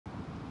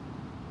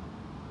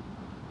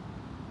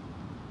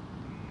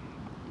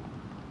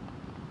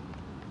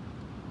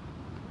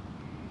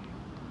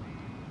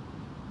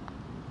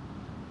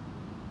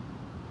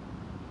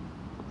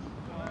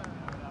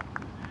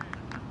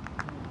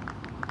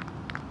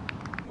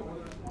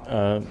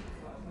Uh,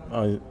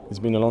 it's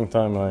been a long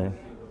time I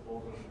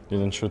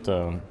didn't shoot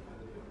a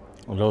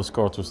low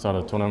score to start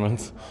a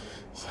tournament,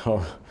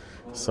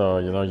 so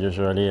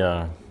usually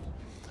I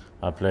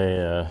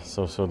play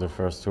so the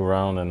first two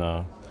rounds and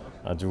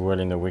I do well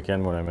in the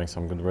weekend when I make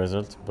some good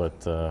results. But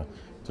to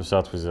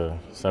start with a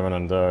 7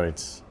 under,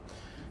 it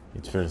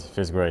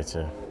feels great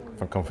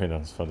for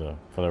confidence for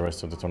the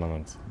rest of the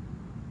tournament.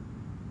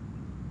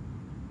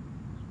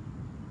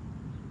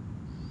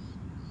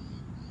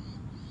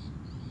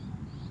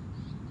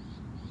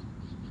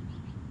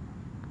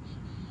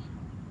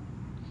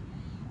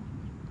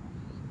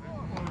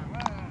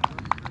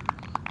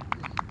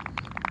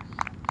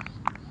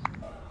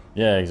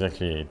 Yeah,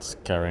 exactly. It's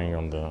carrying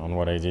on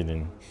what I did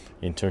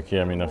in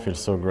Turkey. I mean, I feel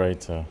so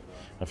great.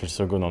 I feel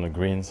so good on the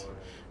greens.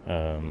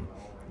 Um,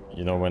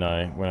 when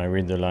I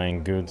read the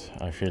line good,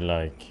 I feel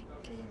like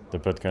the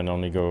putt can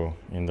only go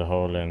in the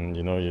hole, and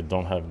you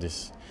don't have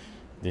this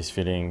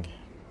feeling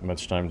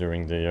much time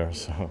during the year.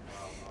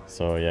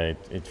 So yeah,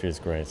 it feels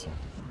great.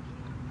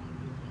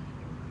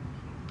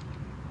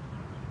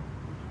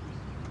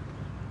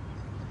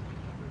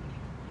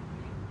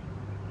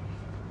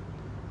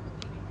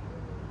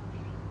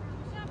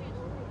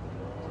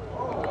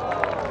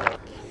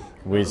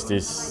 With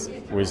this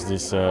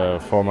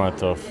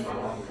format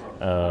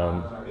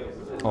um,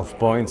 of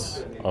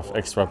points, of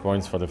extra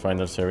points for the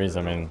final series.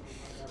 I mean,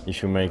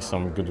 if you make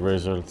some good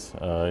results,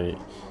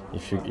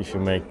 if you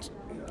make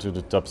to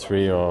the top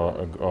three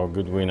or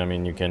good win, I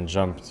mean, you can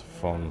jump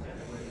from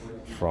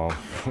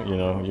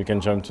you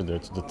can jump to the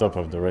top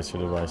of the race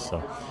of Dubai.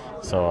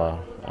 So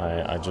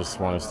I just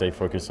want to stay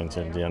focused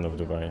until the end of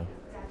Dubai.